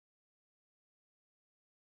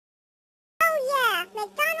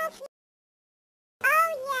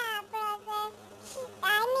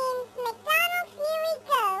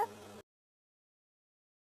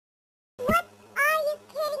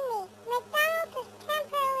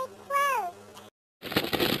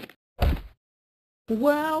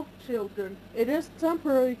Well, children, it is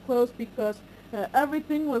temporarily closed because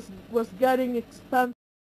everything was getting expensive.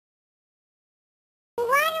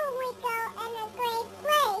 Why don't we go in a great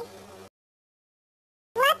place?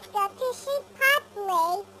 Let's go to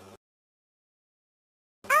Chipotle.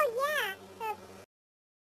 Oh yeah.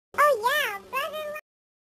 Oh yeah, brother.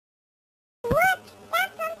 What?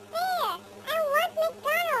 That's unfair. I want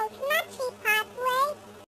McDonald's, not Chipotle.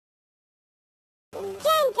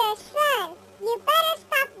 Ginger, son, you better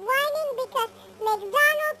stop whining because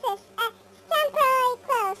McDonald's is temporarily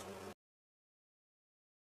closed.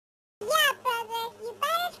 Yeah, brother, you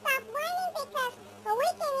better stop whining because we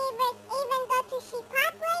can even go to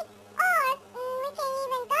Chipotle or we can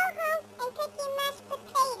even go home and cook you mashed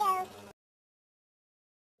potatoes.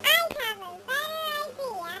 I have a better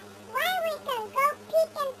idea. Why we can go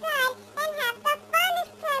peek inside and have the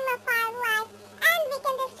funnest time of our life, and we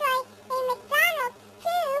can destroy a McDonald's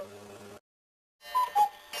too.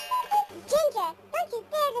 Ginger, don't you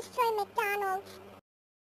dare destroy McDonald's.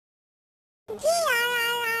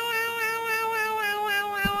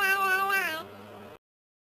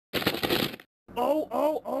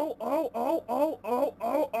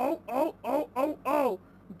 Oh,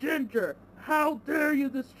 Ginger, how dare you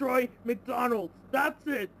destroy McDonald's? That's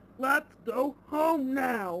it. Let's go home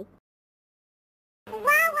now. Wah,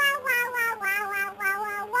 wah, wah, wah, wah, wah, wah,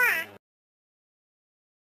 wah, wah.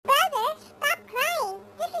 Brother, stop crying.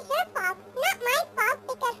 This is your fault, not my fault,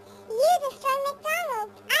 because you destroyed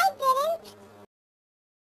McDonald's. I didn't.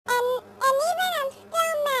 And even I'm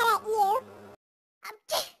still mad at you.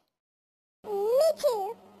 Me too.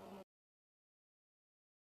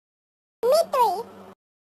 Me three.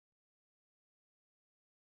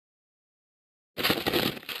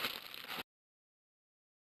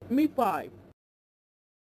 Me five.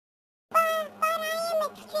 But I am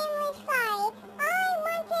extremely sorry. All I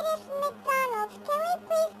wanted is McDonald's. Can we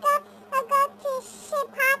please go to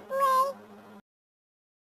Chipotle?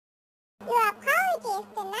 Your apology is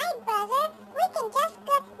denied, brother. We can just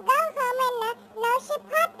go home and no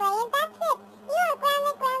Chipotle, and that's it. You are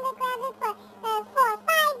grounded for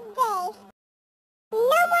 5 days.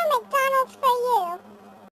 No more McDonald's for you.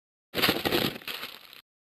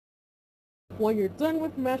 When you're done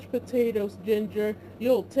with mashed potatoes, Ginger,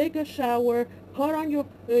 you'll take a shower, put on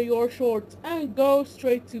your shorts, and go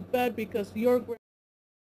straight to bed because you're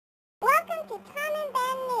Welcome to Tom and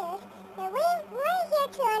Ben News. We're here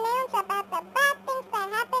to announce about the bad things that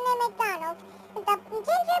happen in McDonald's. The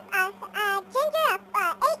Ginger,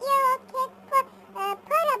 8-year-old kid, put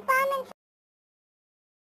a bomb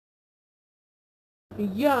in.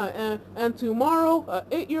 Yeah, and tomorrow,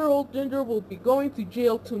 8-year-old Ginger will be going to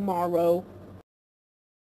jail tomorrow.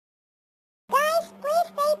 Guys, please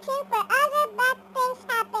stay tuned for other bad things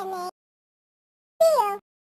happening.